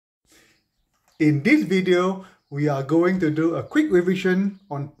In this video, we are going to do a quick revision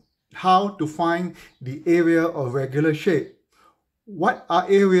on how to find the area of regular shape. What are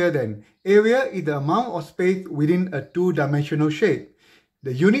area then? Area is the amount of space within a two-dimensional shape.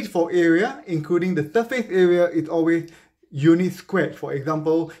 The unit for area, including the surface area, is always unit squared. For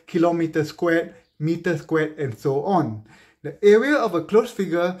example, kilometer squared, meter squared, and so on. The area of a closed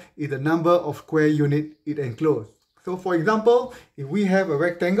figure is the number of square units it encloses. So for example, if we have a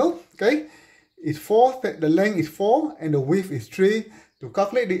rectangle, okay, it's 4, the length is 4 and the width is 3. To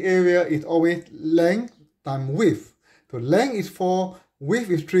calculate the area, it's always length times width. So length is 4, width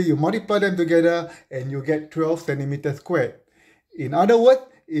is 3, you multiply them together and you get 12 centimeters squared. In other words,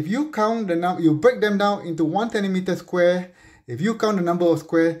 if you count the number, you break them down into 1 centimeter square. If you count the number of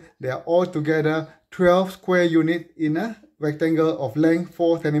squares, they are all together 12 square units in a rectangle of length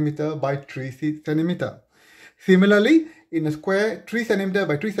 4 centimeter by 3 centimeter. Similarly, in a square 3 centimeter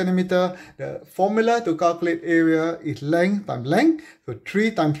by 3 centimeter, the formula to calculate area is length times length. So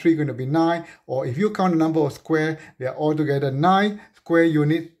 3 times 3 is going to be 9. Or if you count the number of squares, they are all together 9 square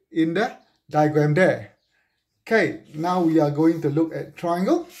units in the diagram there. Okay, now we are going to look at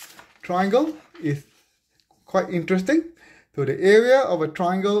triangle. Triangle is quite interesting. So the area of a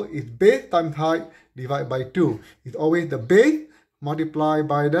triangle is base times height divided by 2. It's always the base multiplied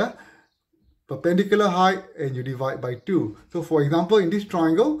by the perpendicular height and you divide by 2. So for example, in this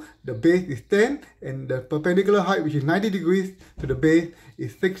triangle, the base is 10 and the perpendicular height, which is 90 degrees to the base,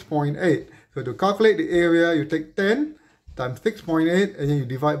 is 6.8. So to calculate the area, you take 10 times 6.8 and then you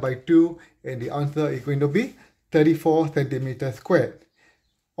divide by 2 and the answer is going to be 34 centimeters squared.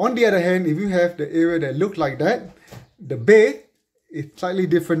 On the other hand, if you have the area that looks like that, the base is slightly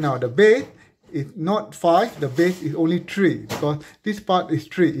different now. The base is not 5, the base is only 3 because this part is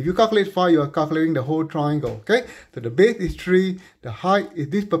 3. If you calculate 5, you are calculating the whole triangle, okay? So the base is 3, the height is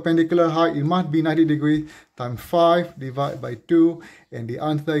this perpendicular height, it must be 90 degrees times 5 divided by 2 and the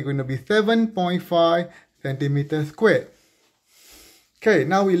answer is going to be 7.5 centimeters squared. Okay,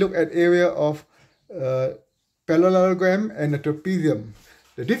 now we look at area of parallelogram and a trapezium.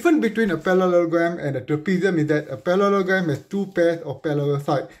 The difference between a parallelogram and a trapezium is that a parallelogram has 2 pairs of parallel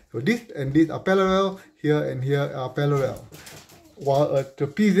sides. So this and this are parallel, here and here are parallel. While a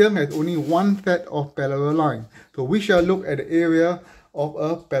trapezium has only 1 set of parallel lines. So we shall look at the area of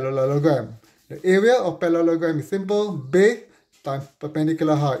a parallelogram. The area of parallelogram is simple, base times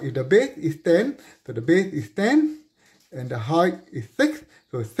perpendicular height. If the base is 10, so the base is 10 and the height is 6.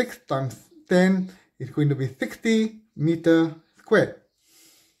 So 6 times 10 is going to be 60 meters squared.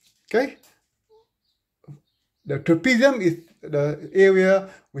 Okay, the trapezium is the area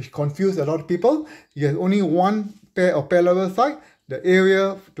which confuses a lot of people. You have only 1 pair of parallel sides. The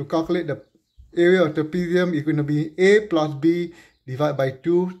area to calculate the area of trapezium is going to be A plus B divided by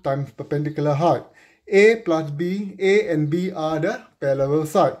 2 times perpendicular height. A plus B, A and B are the parallel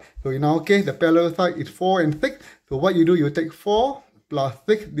sides. So in our case, the parallel side is 4 and 6. So what you do, you take 4 plus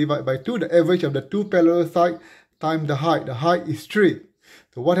 6 divided by 2, the average of the 2 parallel sides times the height. The height is 3.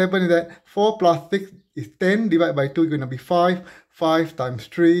 So what happens is that 4 plus 6 is 10 divided by 2 is going to be 5. 5 times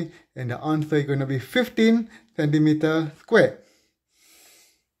 3 and the answer is going to be 15 centimeters squared.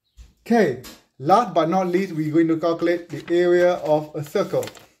 Okay, last but not least, we're going to calculate the area of a circle.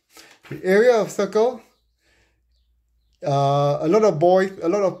 The area of circle, a lot of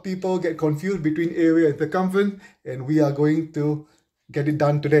people get confused between area and circumference, and we are going to get it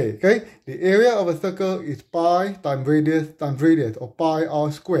done today, okay? The area of a circle is pi times radius, or pi r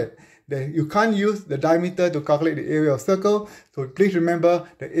squared. Then you can't use the diameter to calculate the area of circle, so please remember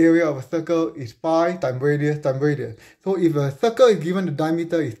the area of a circle is pi times radius. So if a circle is given the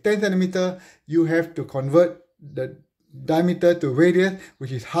diameter is 10 centimeter, you have to convert the diameter to radius,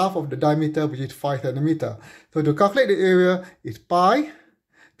 which is half of the diameter, which is 5 centimeter. So to calculate the area is pi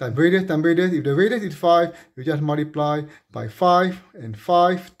times radius. If the radius is 5, you just multiply by 5 and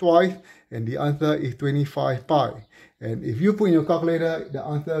 5 twice, and the answer is 25 pi. And if you put in your calculator, the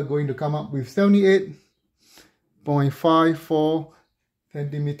answer is going to come up with 78.54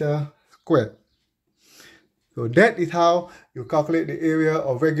 centimeter squared. So that is how you calculate the area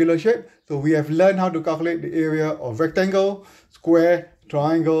of regular shape. So we have learned how to calculate the area of rectangle, square,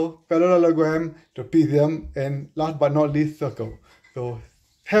 triangle, parallelogram, trapezium, and last but not least, circle. So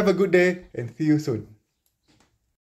have a good day and see you soon.